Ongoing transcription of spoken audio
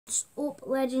What's up,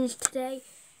 legends? Today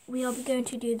we are going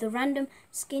to do the random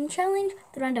skin challenge,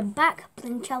 the random back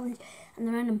bling challenge, and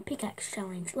the random pickaxe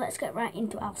challenge. Let's get right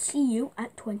into it. I'll see you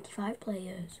at 25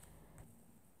 players.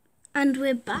 And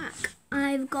we're back.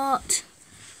 I've got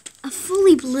a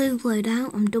fully blue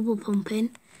loadout. I'm double pumping.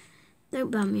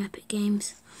 Don't ban me, Epic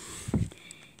Games.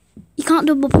 You can't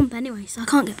double pump anyway, so I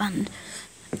can't get banned.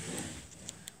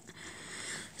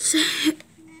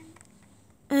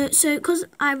 So because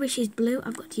Irish is blue,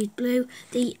 I've got to use blue.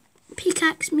 The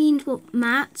pickaxe means what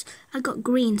matte. I got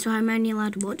green, so I'm only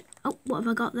allowed wood. Oh, what have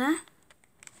I got there?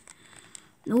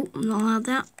 Nope, I'm not allowed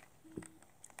that.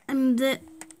 And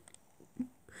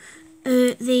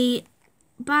the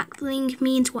back bling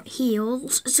means what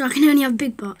heals, so I can only have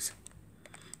big pots.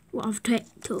 What I've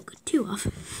took two of.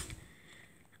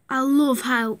 I love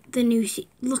how the new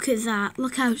look at that.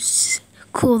 Look how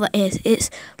cool that is. It's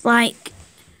like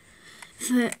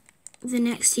for the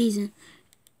next season.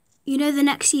 You know the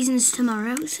next season's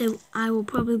tomorrow, so I will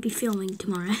probably be filming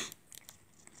tomorrow.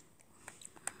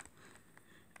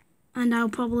 And I'll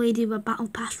probably do a battle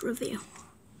pass review.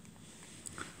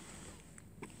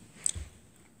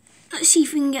 Let's see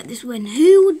if we can get this win.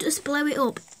 Who would just blow it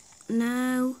up?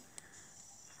 No.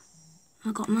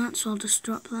 I got Matt, so I'll just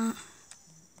drop that.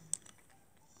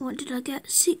 What did I get?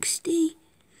 60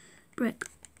 brick.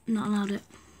 Not allowed it.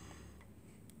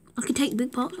 I can take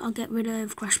big pots. I'll get rid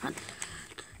of crash pad.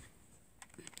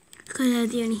 Because they're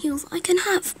the only heals I can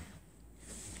have.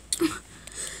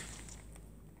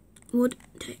 Wood.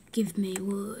 Give me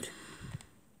wood.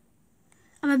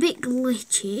 I'm a bit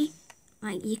glitchy,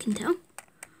 like you can tell.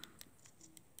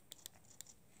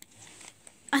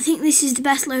 I think this is the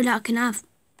best loadout I can have.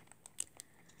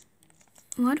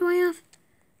 What do I have?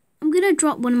 I'm going to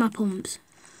drop one of my pumps.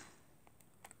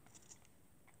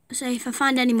 So if I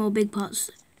find any more big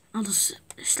pots, I'll just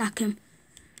stack them.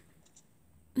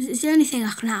 It's the only thing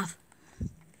I can have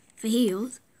for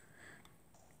heals.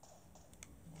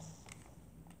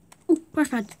 Oh,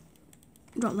 crash pad.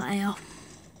 Drop that AR.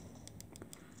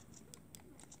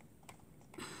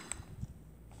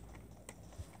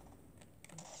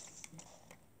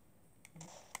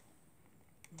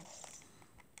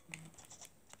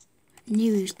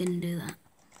 Knew he was going to do that.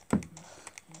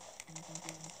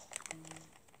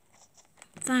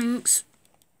 Thanks.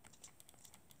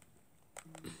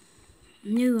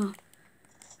 Knew.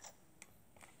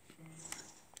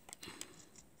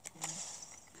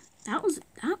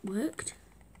 That worked.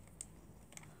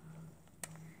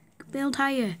 Build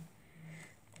higher.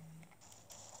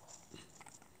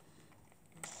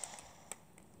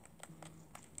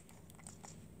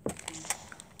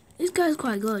 This guy's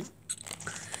quite good.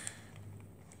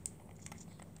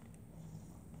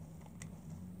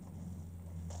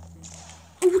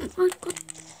 Oh my god.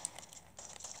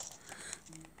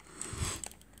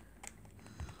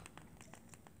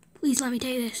 Please let me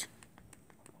take this.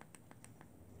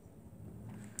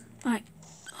 Alright,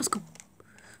 let's go.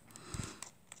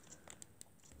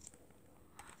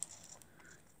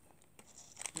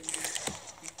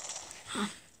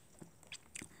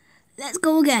 Let's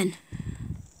go again.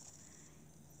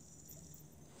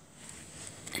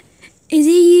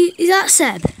 Is that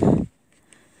Seb?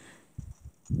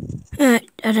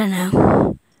 I don't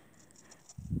know.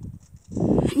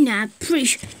 Nah, pretty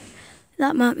sure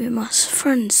that might be my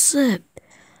friend Seb.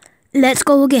 Let's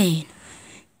go again.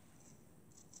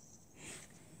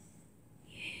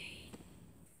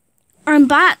 I'm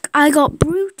back. I got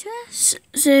Brutus,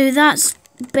 so that's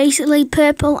basically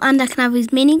purple, and I can have his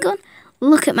minigun.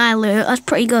 Look at my loot, that's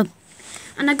pretty good.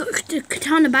 And I got the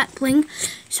katana back bling,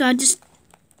 so I just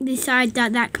decide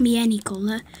that can be any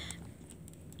colour.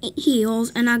 It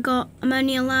heals, and I'm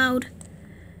only allowed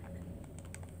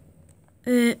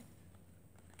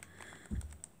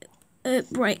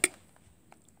break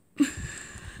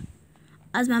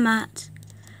as my mat.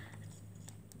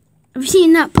 Have you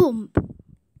seen that pump?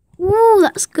 Ooh,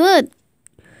 that's good.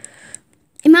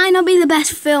 It might not be the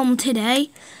best film today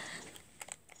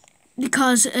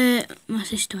because my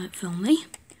sister won't film me.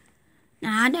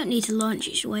 Nah, I don't need to launch,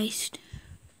 it's a waste.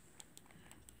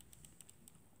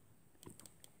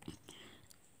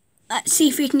 Let's see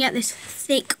if we can get this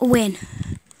thick win.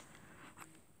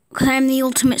 Because I'm the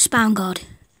ultimate spam god.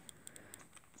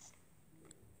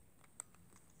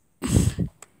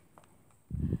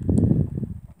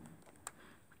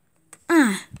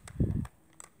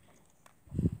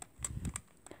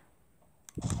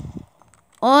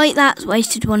 Oi, that's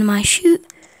wasted one of my shoot.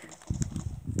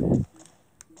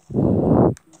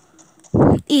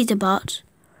 These are bots.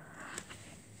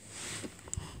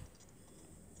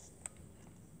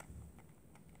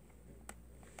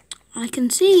 I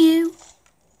can see you.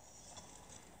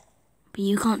 But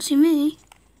you can't see me.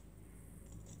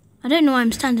 I don't know why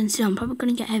I'm standing still. I'm probably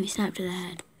going to get heavy sniped to the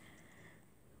head.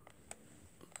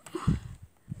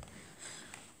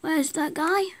 Where's that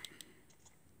guy?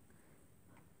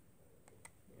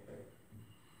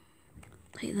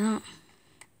 Like that.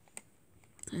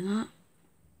 Like that.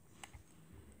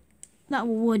 That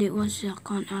wood it was, so I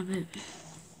can't have it.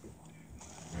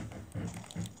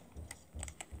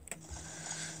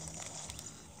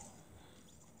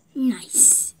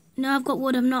 Nice. Now I've got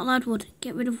wood, I'm not allowed wood.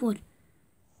 Get rid of wood.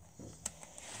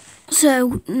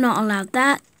 So, not allowed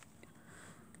that.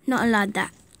 Not allowed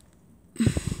that.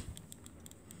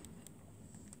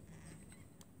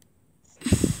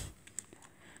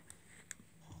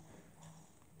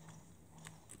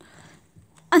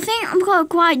 I think I've got a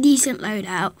quite decent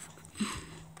loadout.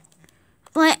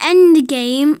 Like, end the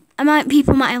game,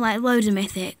 people might have like loads of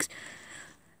mythics.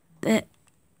 But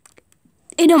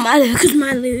it don't matter because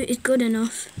my loot is good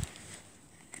enough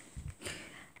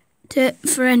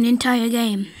for an entire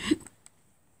game.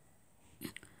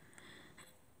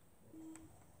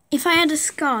 If I had a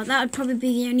scar, that would probably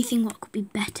be the only thing what could be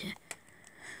better.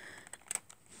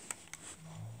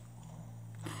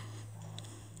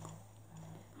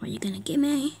 What are you gonna give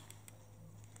me?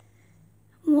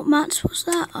 What mats was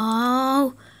that?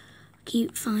 Oh,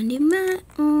 keep finding mat.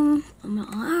 Oh, I'm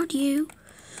not allowed you.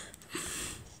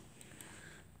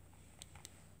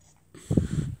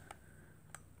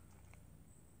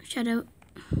 Shadow.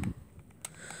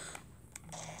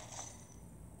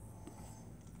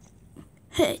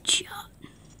 Headshot.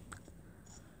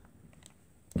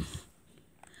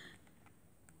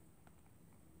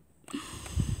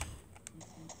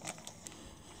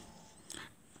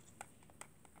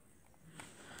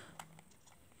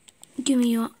 Give me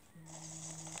your...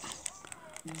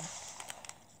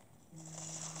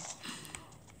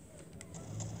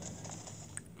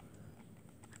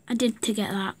 I did to get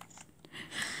that.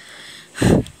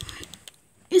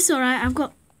 It's alright, I've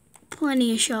got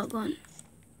plenty of shotgun.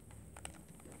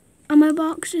 Ammo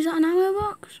box, is that an ammo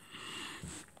box?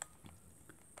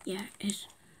 Yeah, it is.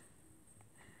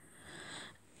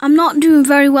 I'm not doing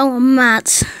very well on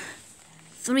mats.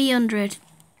 300.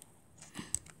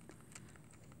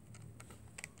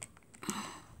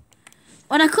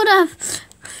 Well, I could have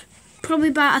probably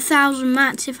about 1,000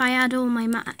 mats if I had all my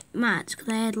mats, because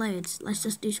I had loads. Let's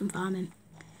just do some farming.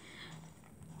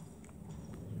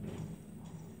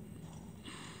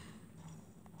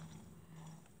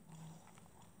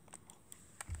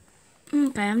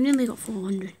 Okay, I've nearly got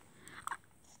 400.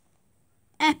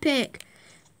 Epic!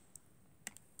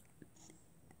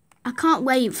 I can't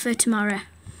wait for tomorrow.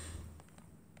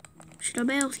 Should I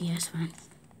be able to? Yes, fine.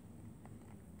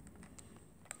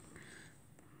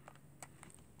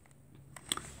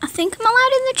 I think I'm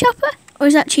allowed in the chopper, or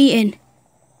is that cheating?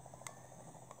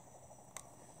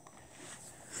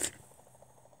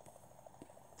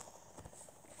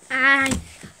 I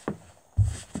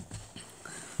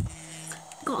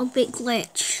got a big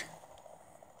glitch.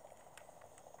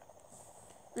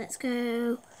 Let's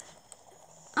go.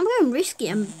 I'm going risky.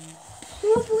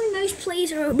 Probably most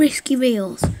players are at risky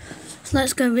reels. So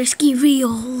let's go risky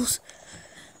reels.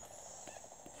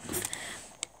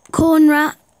 Corn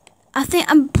rat. I think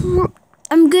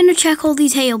I'm gonna check all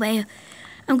these hail bale.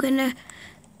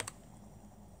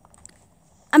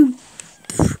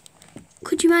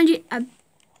 Could you imagine? I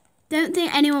don't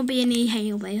think anyone will be in the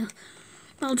hail bale.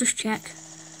 I'll just check.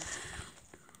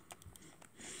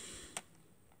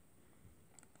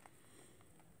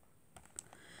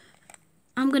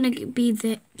 I'm gonna be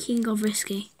the king of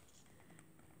risky.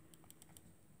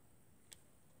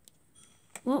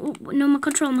 What? No, my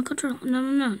control.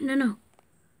 No.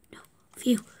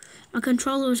 Phew. My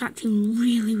controller was acting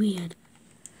really weird.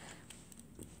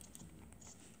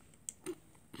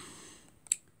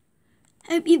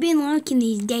 Hope you've been liking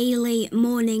these daily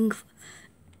morning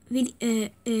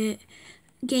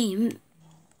game.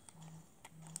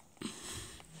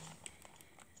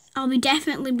 I'll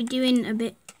definitely be doing a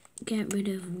bit. Get rid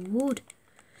of wood.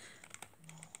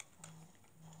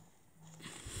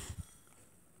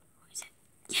 What is it?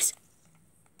 Yes.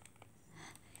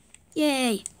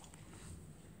 Yay.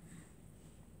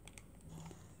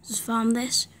 Just farm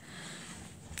this.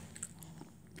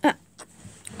 I'm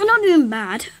not doing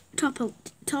bad. Top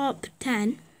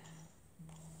 10.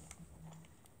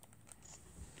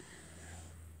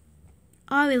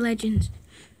 Are we legends?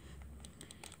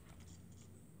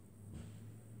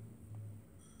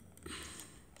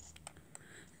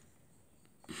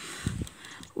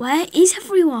 Where is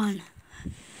everyone?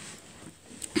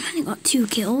 I only got 2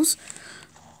 kills.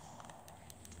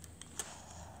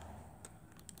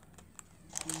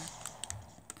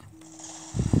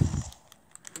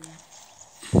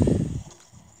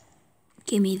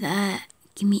 Give me that.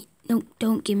 Give me... No,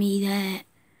 don't give me that.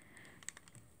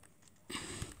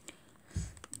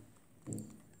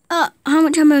 How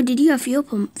much ammo did you have for your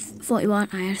pump? 41.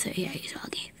 I had 38, so I'll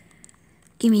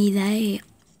give me that.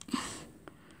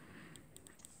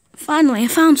 Finally, I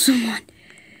found someone.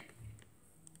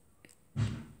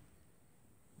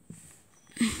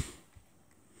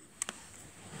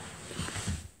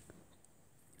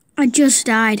 I just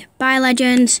died. Bye,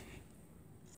 legends.